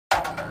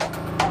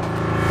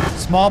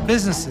Small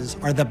businesses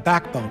are the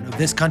backbone of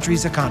this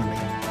country's economy.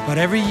 But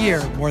every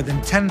year, more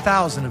than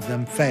 10,000 of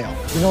them fail.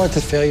 You know what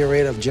the failure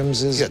rate of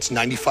gyms is? Yeah, it's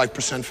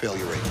 95%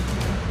 failure rate.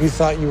 You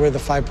thought you were the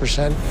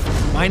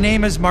 5%? My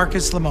name is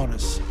Marcus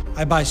Lemonis.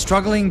 I buy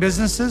struggling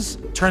businesses,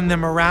 turn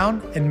them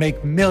around, and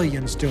make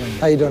millions doing it.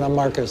 How you doing? I'm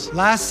Marcus.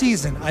 Last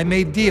season, I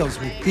made deals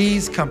with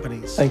these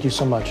companies. Thank you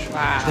so much.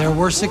 Wow. There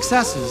were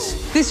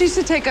successes. This used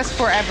to take us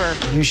forever.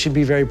 You should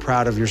be very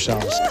proud of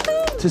yourselves.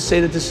 To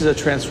say that this is a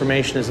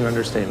transformation is an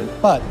understatement.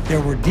 But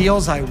there were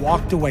deals I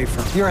walked away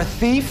from. You're a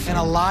thief and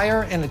a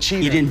liar and a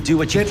cheater. You didn't do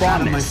what you Get out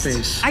of promised. my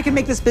face. I can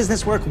make this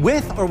business work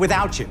with or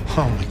without you.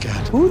 Oh my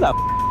God. Who the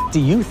do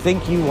you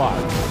think you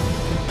are?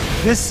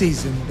 This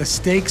season, the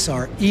stakes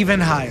are even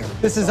higher.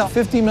 This is a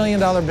 $50 million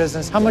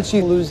business. How much do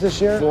you lose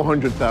this year?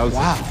 400,000.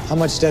 Wow. How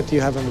much debt do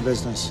you have in the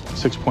business?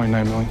 6.9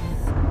 million.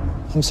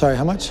 I'm sorry,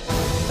 how much?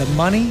 The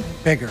money,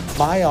 bigger.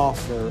 My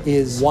offer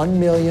is $1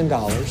 million,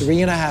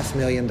 $3.5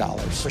 million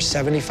for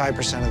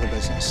 75% of the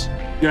business.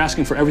 You're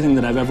asking for everything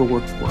that I've ever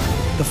worked for.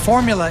 The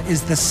formula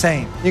is the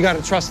same. You got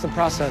to trust the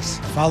process.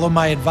 Follow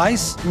my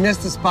advice, You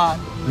missed the spot.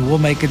 and we'll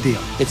make a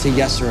deal. It's a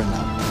yes or a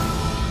no.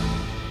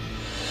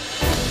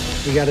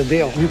 We got a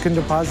deal. You can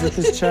deposit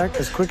this check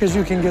as quick as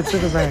you can get to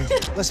the bank.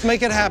 Let's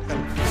make it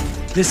happen.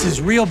 This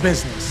is real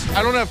business.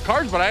 I don't have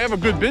cars, but I have a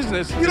good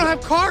business. You don't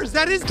have cars.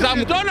 That is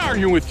I'm done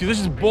arguing with you. This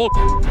is bull.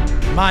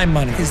 My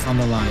money is on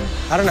the line.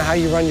 I don't know how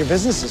you run your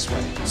business this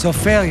way. So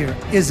failure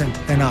isn't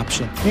an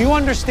option. Do you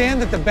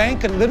understand that the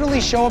bank could literally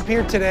show up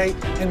here today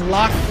and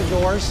lock the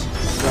doors?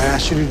 I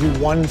asked you to do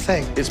one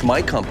thing. It's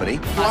my company.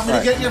 You want me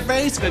to get in your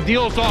face? The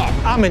deal's off.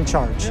 I'm in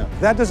charge. If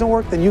that doesn't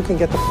work, then you can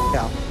get the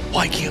out.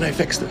 Why can't I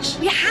fix this?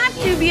 We have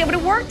to be able to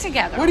work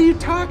together. What are you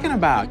talking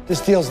about? This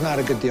deal's not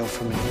a good deal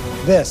for me.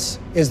 This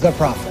is the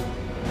profit.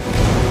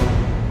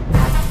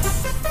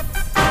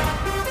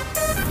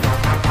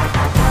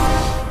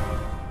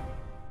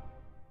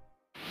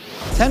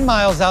 "10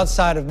 miles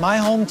outside of my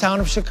hometown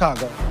of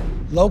Chicago,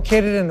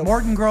 located in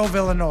Morton Grove,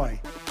 Illinois,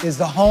 is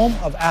the home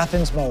of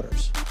Athens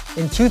Motors.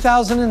 In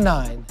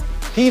 2009,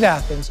 Pete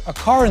Athens, a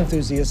car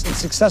enthusiast and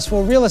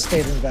successful real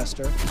estate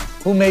investor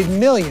who made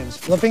millions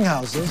flipping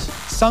houses,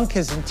 sunk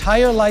his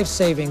entire life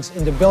savings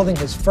into building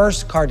his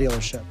first car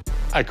dealership.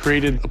 I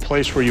created a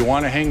place where you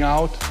want to hang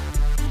out,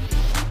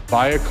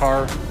 buy a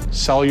car,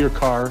 sell your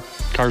car.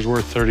 Car's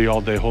worth 30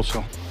 all day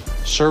wholesale.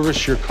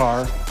 Service your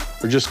car,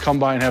 or just come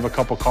by and have a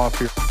cup of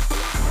coffee.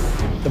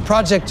 The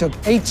project took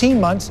 18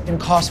 months and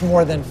cost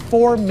more than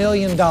 $4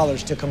 million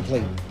to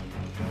complete.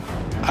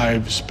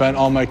 I've spent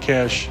all my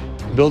cash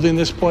building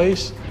this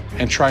place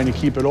and trying to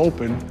keep it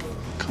open.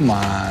 Come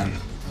on,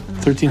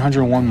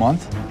 $1,300 in 1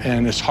 month?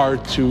 And it's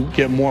hard to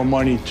get more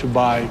money to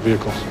buy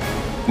vehicles.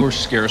 We're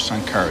scarce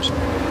on cars.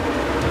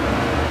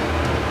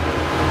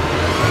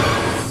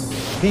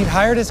 Pete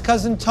hired his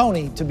cousin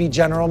Tony to be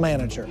general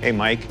manager. Hey,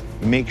 Mike,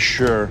 make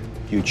sure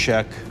you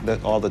check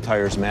that all the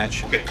tires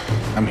match.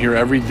 I'm here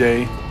every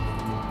day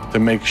to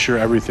make sure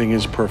everything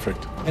is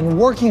perfect. And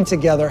working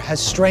together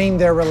has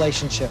strained their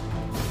relationship.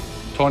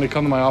 Tony,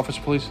 come to my office,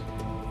 please.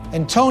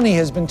 And Tony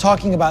has been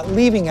talking about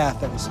leaving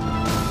Athens.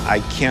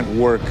 I can't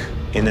work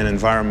in an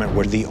environment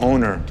where the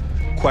owner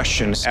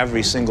questions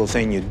every single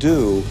thing you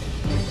do.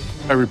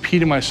 I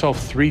repeated myself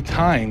 3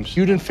 times.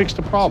 You didn't fix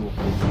the problem.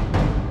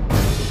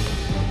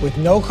 With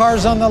no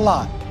cars on the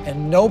lot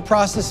and no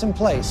process in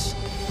place,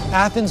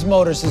 Athens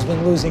Motors has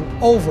been losing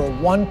over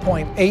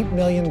 $1.8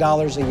 million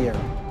a year.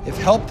 If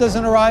help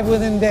doesn't arrive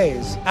within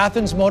days,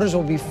 Athens Motors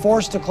will be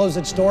forced to close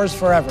its doors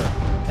forever,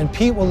 and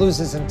Pete will lose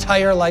his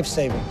entire life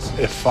savings.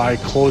 If I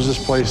close this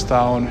place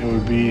down, it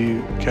would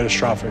be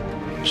catastrophic.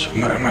 So I'm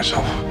mad at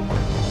myself.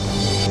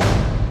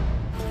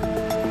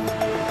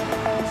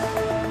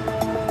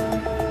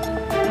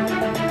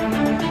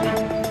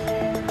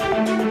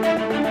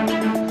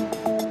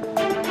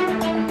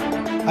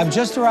 I've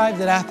just arrived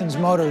at Athens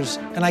Motors,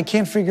 and I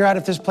can't figure out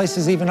if this place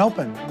is even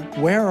open.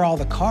 Where are all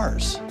the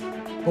cars?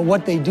 But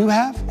what they do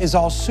have is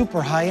all super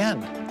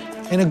high-end.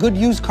 In a good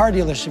used car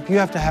dealership, you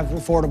have to have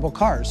affordable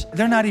cars.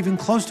 They're not even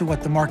close to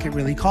what the market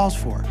really calls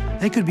for.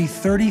 They could be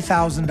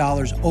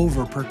 $30,000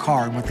 over per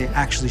car in what they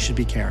actually should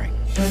be carrying.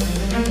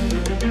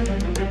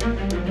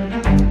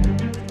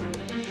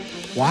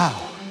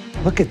 Wow,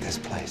 look at this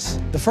place.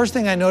 The first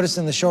thing I noticed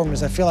in the showroom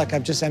is I feel like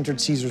I've just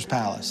entered Caesar's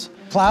Palace.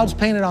 Clouds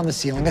painted on the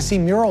ceiling. I see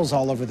murals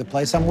all over the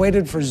place. I'm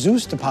waiting for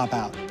Zeus to pop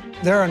out.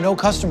 There are no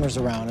customers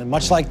around, and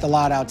much like the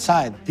lot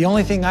outside, the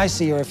only thing I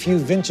see are a few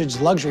vintage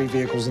luxury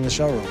vehicles in the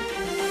showroom.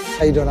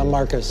 How you doing? I'm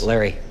Marcus.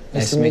 Larry.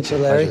 Nice to meet you,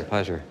 Larry.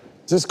 Pleasure.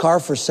 Is this car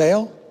for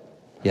sale?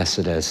 Yes,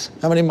 it is.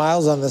 How many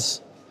miles on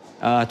this?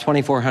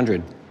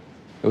 2,400.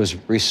 It was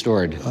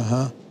restored.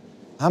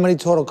 How many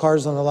total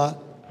cars on the lot?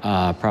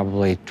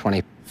 Probably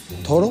 20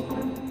 Total?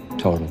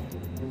 total.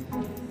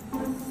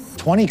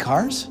 20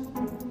 cars?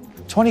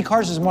 20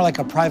 cars is more like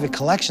a private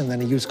collection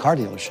than a used car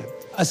dealership.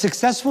 A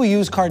successful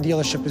used car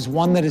dealership is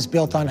one that is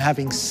built on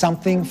having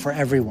something for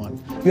everyone.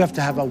 You have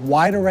to have a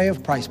wide array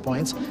of price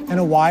points and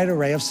a wide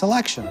array of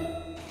selection.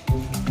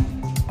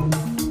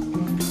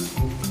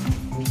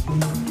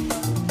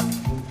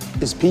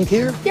 Is Pete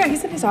here? Yeah,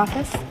 he's in his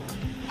office.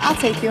 I'll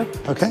take you.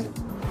 Okay.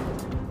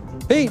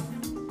 Pete.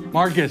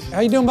 Marcus. How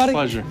you doing, buddy?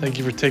 Pleasure. Thank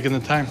you for taking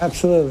the time.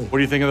 Absolutely. What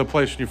do you think of the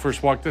place when you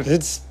first walked in?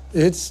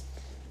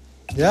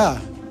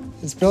 Yeah,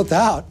 it's built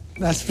out,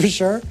 that's for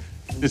sure.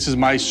 This is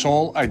my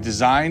soul. I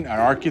design, I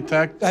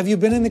architect. Have you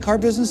been in the car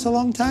business a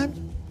long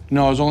time?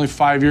 No, I was only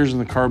 5 years in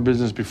the car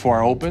business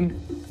before I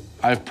opened.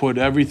 I've put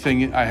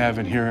everything I have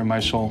in here in my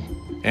soul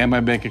and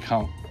my bank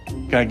account.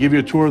 Can I give you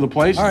a tour of the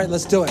place? All right,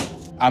 let's do it.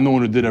 I'm the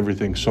one who did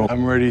everything, so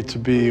I'm ready to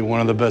be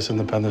one of the best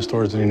independent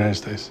stores in the United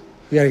States.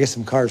 We gotta get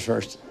some cars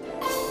first.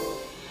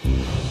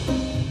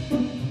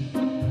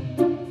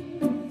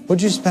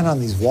 What'd you spend on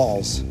these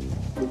walls?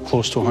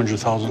 Close to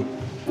 100,000,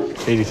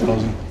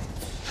 80,000.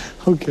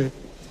 Okay.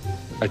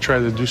 I tried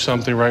to do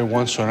something right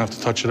once, so I don't have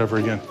to touch it ever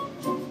again.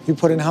 You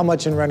put in how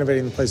much in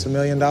renovating the place? $1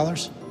 million?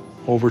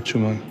 Over 2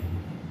 million.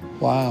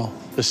 Wow.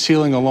 The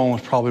ceiling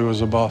alone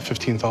was about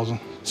 15,000.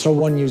 So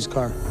one used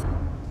car?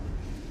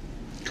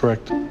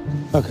 Correct.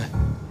 Okay.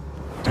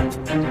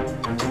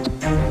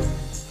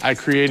 I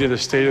created a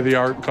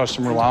state-of-the-art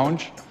customer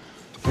lounge.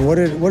 And what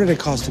did it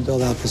cost to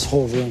build out this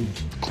whole room?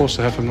 Close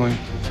to $500,000.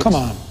 Come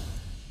on.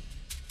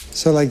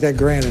 So like that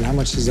granite, how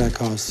much does that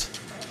cost?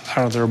 I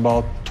don't know, they're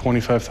about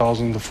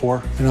 25,000 to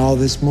 4. And all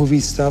this movie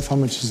stuff, how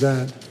much is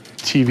that?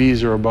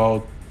 TVs are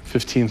about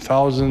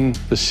 15,000.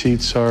 The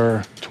seats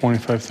are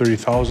 25,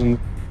 30,000.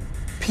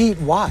 Pete,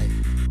 why?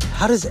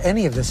 How does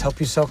any of this help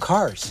you sell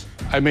cars?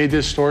 I made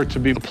this store to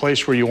be a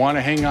place where you want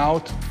to hang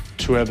out,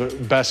 to have the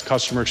best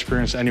customer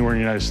experience anywhere in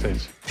the United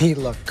States. Pete,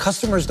 look,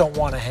 customers don't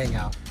want to hang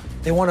out.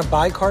 They want to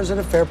buy cars at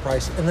a fair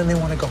price, and then they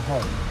want to go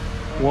home.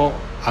 Well,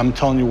 I'm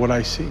telling you what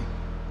I see.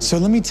 So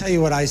let me tell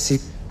you what I see.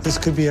 This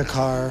could be a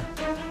car.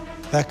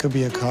 That could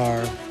be a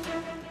car.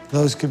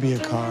 Those could be a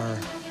car.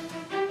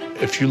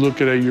 If you look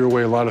at it your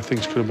way, a lot of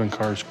things could have been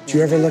cars. Do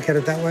you ever look at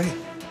it that way?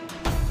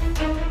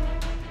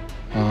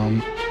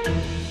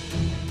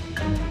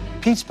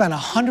 Pete spent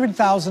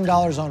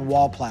 $100,000 on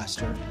wall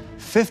plaster,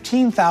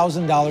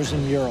 $15,000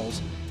 in murals,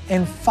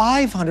 and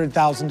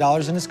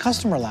 $500,000 in his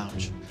customer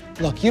lounge.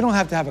 Look, you don't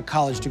have to have a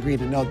college degree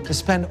to know to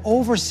spend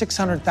over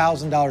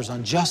 $600,000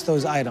 on just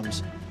those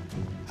items.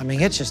 I mean,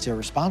 it's just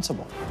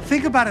irresponsible.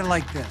 Think about it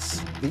like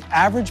this. The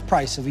average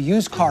price of a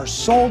used car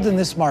sold in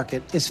this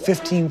market is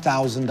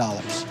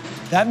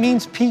 $15,000. That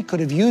means Pete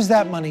could have used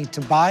that money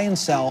to buy and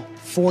sell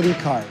 40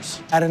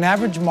 cars. At an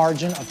average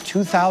margin of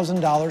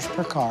 $2,000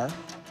 per car,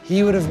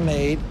 he would have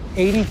made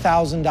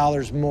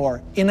 $80,000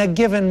 more in a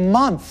given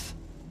month.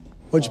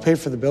 What'd you pay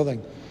for the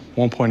building?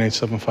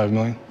 $1.875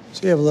 million.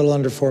 So you have a little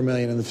under $4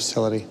 million in the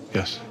facility.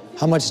 Yes.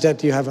 How much debt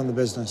do you have on the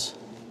business?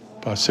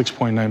 About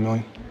 $6.9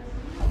 million.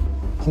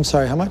 I'm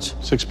sorry, how much?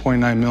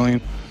 $6.9 million.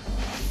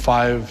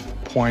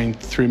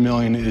 $5.3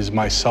 million is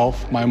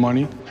myself, my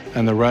money,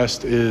 and the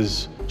rest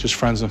is just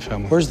friends and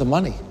family. Where's the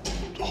money?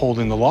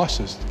 Holding the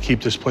losses to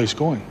keep this place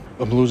going.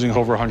 I'm losing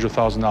over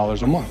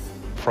 $100,000 a month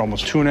for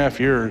almost 2.5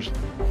 years.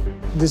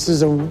 This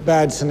is a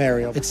bad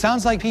scenario. It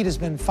sounds like Pete has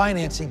been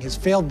financing his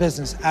failed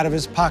business out of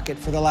his pocket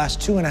for the last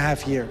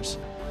 2.5 years.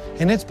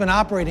 And it's been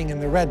operating in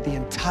the red the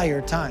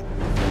entire time.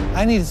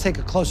 I need to take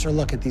a closer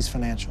look at these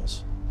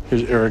financials.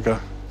 Here's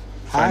Erica,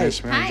 Hi.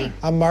 finance manager.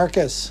 I'm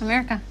Marcus.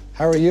 America.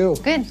 How are you?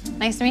 Good.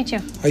 Nice to meet you.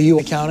 Are you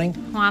accounting?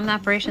 Well, I'm the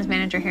operations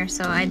manager here,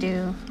 so I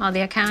do all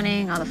the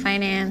accounting, all the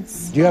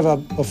finance. Do you have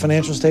a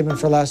financial statement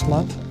for last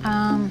month?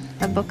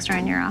 The books are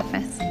in your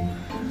office.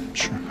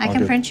 Sure. I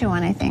can print you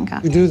one, I think.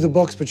 You do the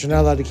books, but you're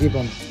not allowed to keep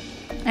them.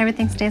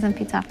 Everything stays in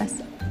Pete's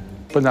office.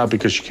 But not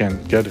because you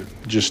can't get it.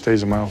 It just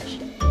stays in my office.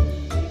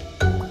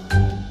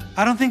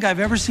 I don't think I've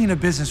ever seen a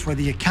business where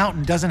the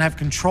accountant doesn't have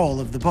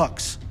control of the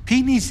books.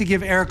 Pete needs to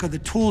give Erica the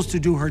tools to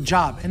do her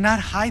job and not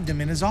hide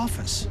them in his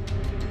office.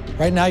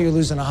 Right now, you're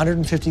losing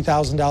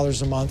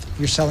 $150,000 a month.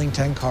 You're selling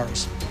 10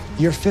 cars.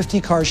 You're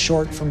 50 cars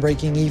short from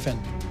breaking even.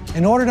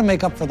 In order to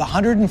make up for the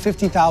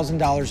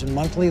 $150,000 in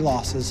monthly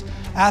losses,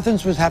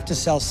 Athens would have to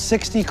sell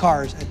 60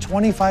 cars at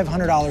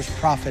 $2,500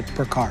 profit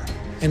per car.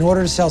 In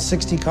order to sell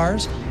 60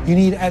 cars, you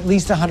need at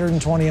least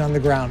 120 on the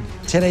ground.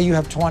 Today, you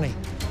have 20.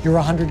 You're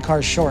 100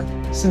 cars short.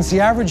 Since the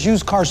average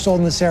used car sold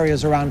in this area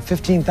is around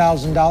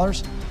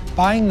 $15,000,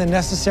 buying the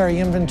necessary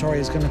inventory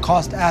is going to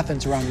cost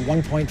Athens around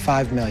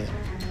 $1.5 million.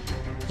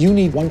 You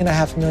need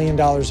 $1.5 million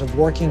of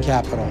working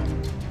capital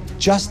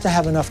just to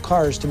have enough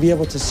cars to be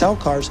able to sell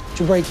cars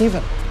to break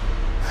even.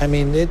 I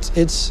mean,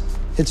 it's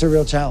a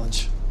real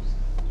challenge.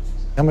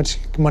 How much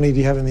money do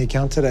you have in the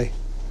account today?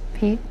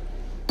 Pete?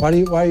 Why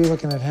are you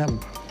looking at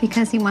him?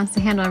 Because he wants to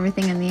handle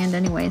everything in the end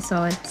anyway,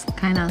 so it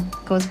kind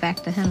of goes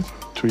back to him.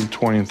 Between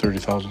 20 and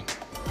 30,000.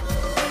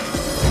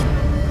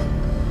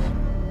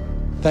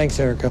 Thanks,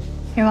 Erica.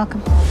 You're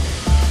welcome.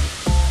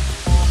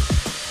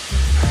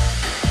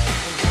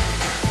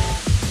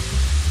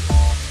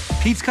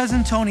 Pete's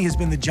cousin Tony has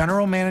been the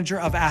general manager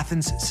of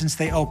Athens since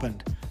they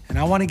opened, and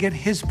I want to get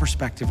his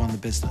perspective on the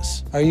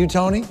business. Are you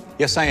Tony?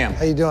 Yes, I am.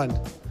 How you doing?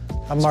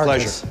 I'm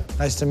Marcus. Pleasure.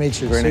 Nice to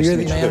meet you. Very so nice you're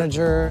to the meet you.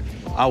 manager.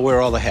 I'll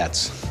wear all the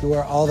hats. You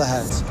wear all the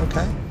hats.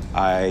 Okay.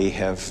 I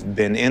have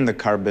been in the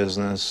car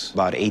business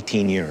about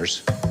 18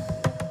 years.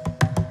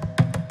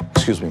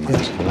 Excuse me,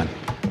 Miles. Hold on.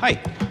 Hi.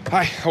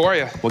 Hi, how are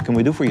you? What can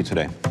we do for you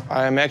today?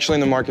 I'm actually in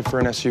the market for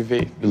an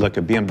SUV. You look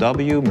at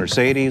BMW,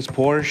 Mercedes,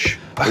 Porsche?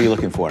 What are you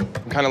looking for?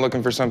 I'm kind of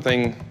looking for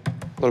something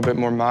a little bit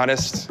more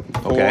modest.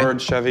 Okay.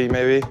 Ford, Chevy,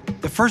 maybe.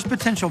 The first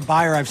potential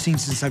buyer I've seen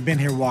since I've been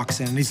here walks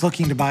in, and he's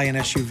looking to buy an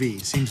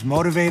SUV. Seems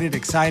motivated,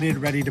 excited,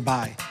 ready to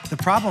buy. The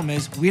problem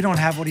is we don't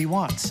have what he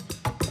wants.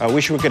 I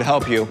wish we could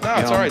help you. No,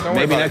 it's all right. Don't worry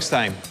maybe about next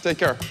time. Take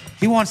care.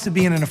 He wants to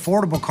be in an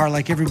affordable car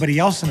like everybody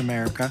else in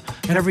America,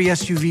 and every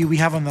SUV we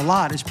have on the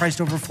lot is priced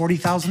over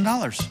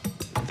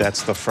 $40,000.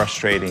 That's the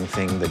frustrating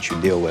thing that you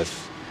deal with.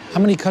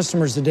 How many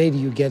customers a day do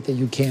you get that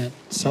you can't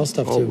sell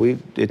stuff to?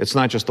 It's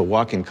not just the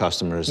walk-in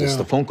customers, it's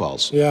the phone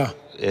calls. Yeah.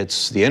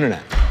 It's the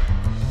internet.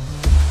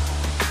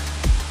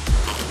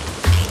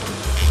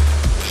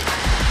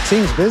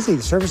 Seems busy.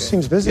 The service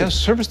seems busy. Yes,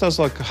 service does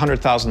like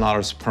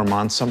 $100,000 per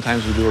month.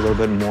 Sometimes we do a little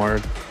bit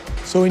more.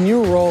 So in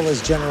your role as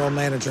general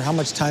manager, how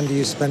much time do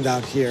you spend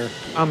out here?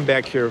 I'm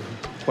back here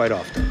quite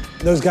often.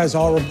 Those guys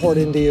all report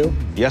into you?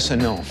 Yes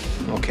and no,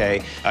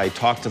 okay? I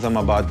talk to them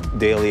about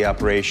daily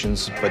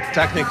operations, but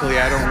technically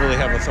I don't really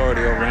have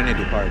authority over any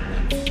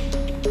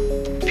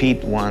department.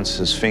 Pete wants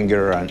his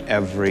finger on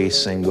every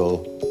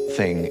single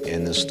thing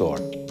in the store.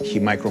 He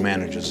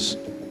micromanages.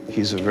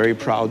 He's a very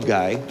proud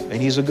guy, and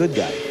he's a good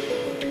guy.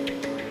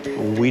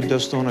 We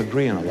just don't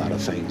agree on a lot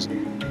of things.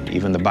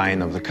 Even the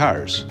buying of the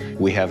cars.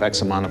 We have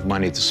X amount of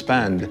money to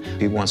spend.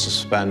 He wants to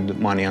spend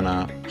money on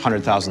a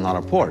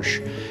 $100,000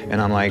 Porsche.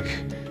 And I'm like,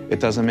 it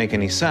doesn't make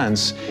any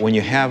sense. When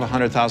you have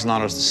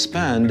 $100,000 to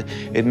spend,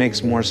 it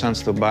makes more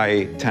sense to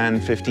buy $10,000,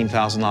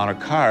 $15,000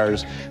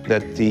 cars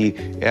that the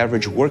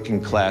average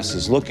working class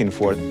is looking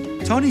for.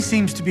 Tony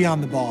seems to be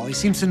on the ball. He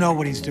seems to know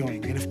what he's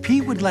doing. And if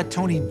Pete would let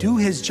Tony do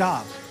his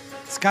job,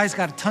 this guy's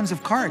got tons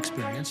of car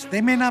experience,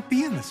 they may not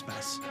be in this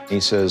mess. He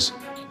says,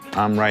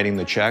 I'm writing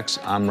the checks,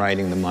 I'm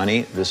writing the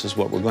money, this is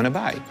what we're going to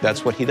buy.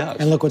 That's what he does.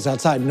 And look what's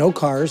outside, no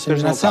cars, and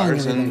There's you're not no selling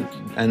cars,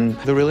 anything. and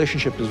the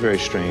relationship is very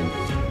strained.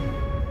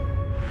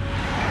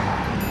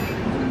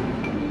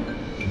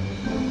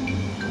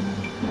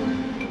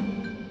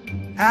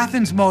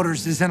 Athens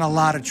Motors is in a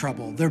lot of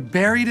trouble. They're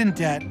buried in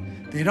debt,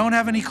 they don't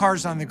have any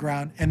cars on the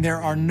ground, and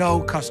there are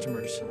no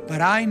customers.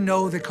 But I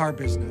know the car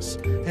business,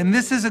 and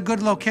this is a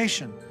good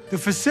location. The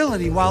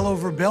facility, while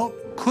overbuilt,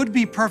 could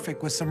be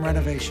perfect with some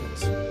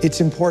renovations. It's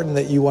important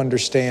that you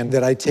understand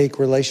that I take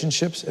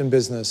relationships and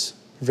business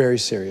very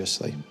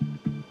seriously.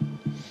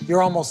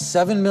 You're almost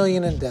 $7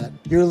 million in debt.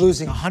 You're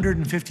losing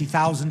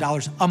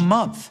 $150,000 a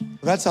month.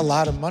 That's a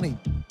lot of money,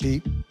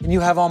 Pete. And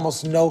you have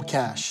almost no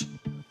cash.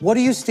 What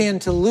do you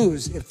stand to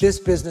lose if this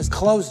business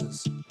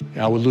closes?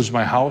 I would lose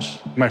my house,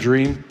 my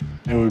dream.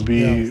 It would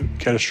be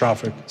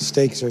catastrophic.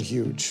 Stakes are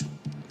huge.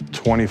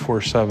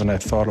 24/7, I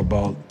thought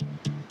about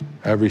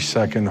every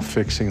second of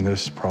fixing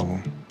this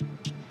problem.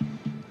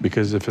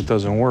 Because if it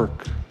doesn't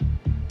work,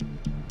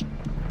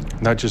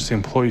 not just the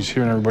employees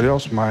here and everybody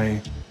else, my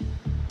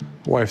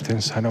wife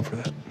didn't sign up for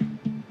that.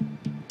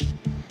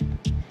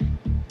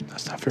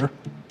 That's not fair.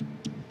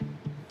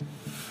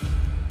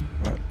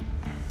 But,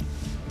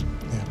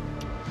 yeah.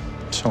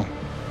 So.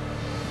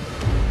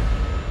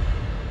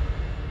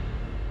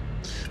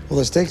 Well,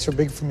 the stakes are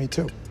big for me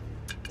too.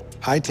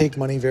 I take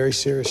money very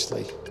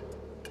seriously.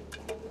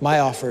 My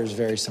offer is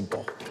very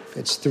simple.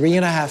 It's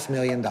 $3.5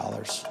 million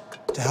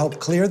to help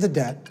clear the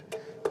debt,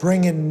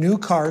 bring in new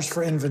cars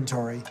for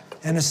inventory,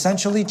 and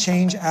essentially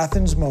change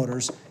Athens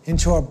Motors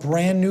into a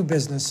brand new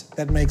business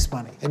that makes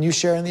money. And you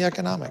share in the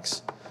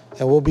economics.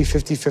 And we'll be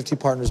 50-50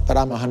 partners, but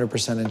I'm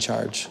 100% in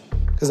charge.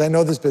 Because I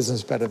know this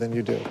business better than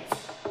you do.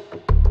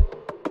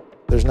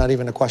 There's not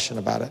even a question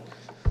about it.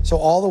 So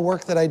all the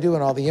work that I do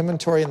and all the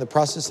inventory and the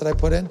process that I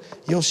put in,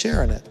 you'll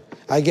share in it.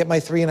 I get my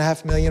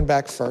 $3.5 million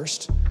back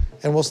first,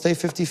 and we'll stay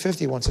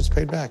 50-50 once it's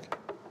paid back.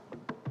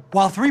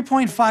 While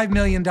 $3.5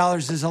 million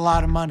is a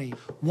lot of money,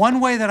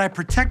 one way that I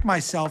protect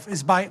myself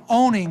is by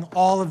owning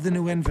all of the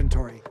new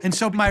inventory. And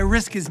so my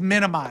risk is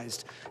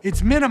minimized.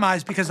 It's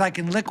minimized because I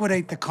can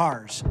liquidate the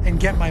cars and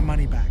get my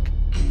money back.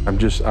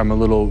 I'm a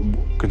little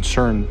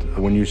concerned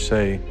when you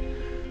say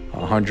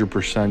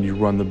 100% you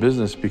run the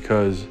business,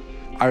 because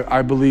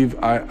I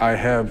believe I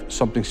have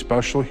something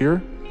special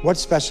here. What's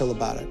special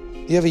about it?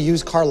 You have a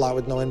used car lot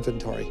with no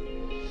inventory.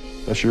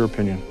 That's your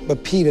opinion.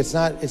 But Pete, it's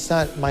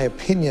not my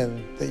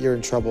opinion that you're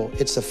in trouble.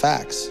 It's the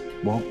facts.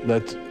 Well,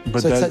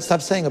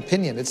 stop saying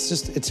opinion.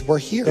 We're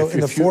here. So in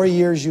the 4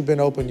 years you've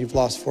been open, you've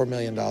lost $4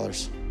 million.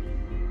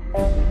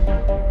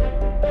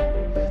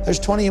 There's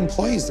 20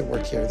 employees that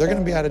work here. They're going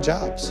to be out of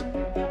jobs.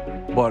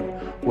 But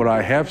what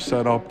I have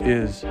set up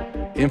is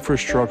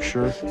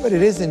infrastructure. But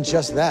it isn't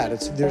just that.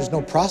 There's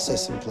no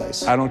process in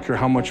place. I don't care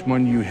how much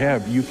money you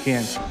have. You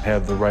can't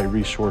have the right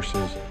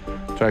resources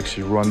to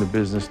actually run the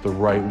business the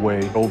right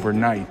way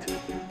overnight.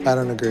 I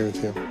don't agree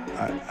with you.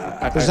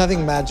 There's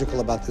nothing magical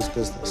about this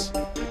business.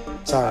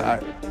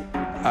 Sorry.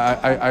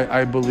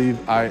 I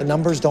believe The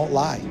numbers don't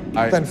lie.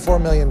 Spend $4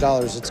 million,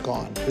 it's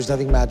gone. There's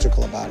nothing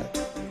magical about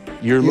it.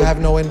 You have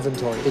no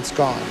inventory, it's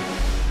gone.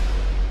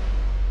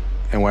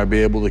 And will I be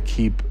able to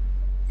keep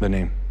the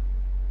name?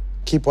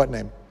 Keep what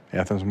name?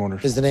 Athens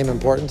Motors. Is the name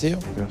important to you?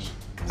 Yes.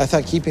 I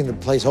thought keeping the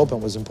place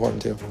open was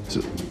important to you. It's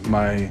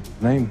my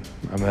name.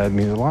 I mean, that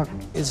means a lot.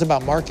 It's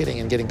about marketing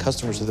and getting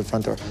customers to the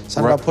front door. It's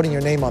not Right. about putting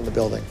your name on the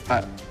building.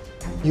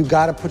 You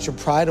got to put your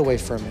pride away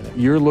for a minute.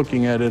 You're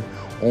looking at it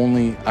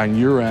only on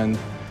your end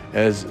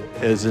as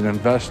an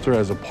investor,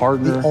 as a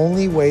partner. The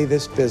only way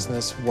this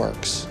business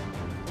works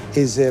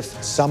is if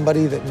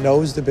somebody that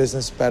knows the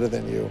business better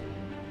than you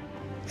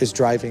is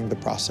driving the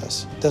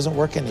process. It doesn't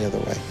work any other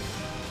way.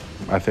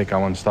 I think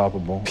I'm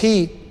unstoppable.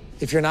 Pete,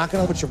 if you're not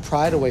going to put your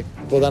pride away,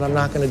 well, then I'm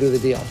not going to do the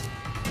deal.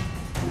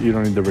 You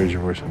don't need to raise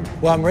your voice at me.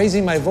 Well, I'm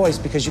raising my voice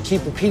because you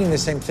keep repeating the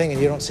same thing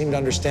and you don't seem to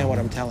understand what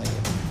I'm telling you.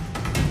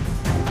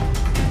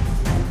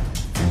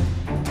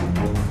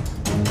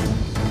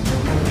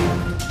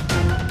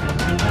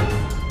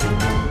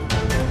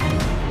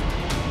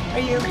 Are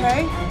you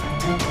okay?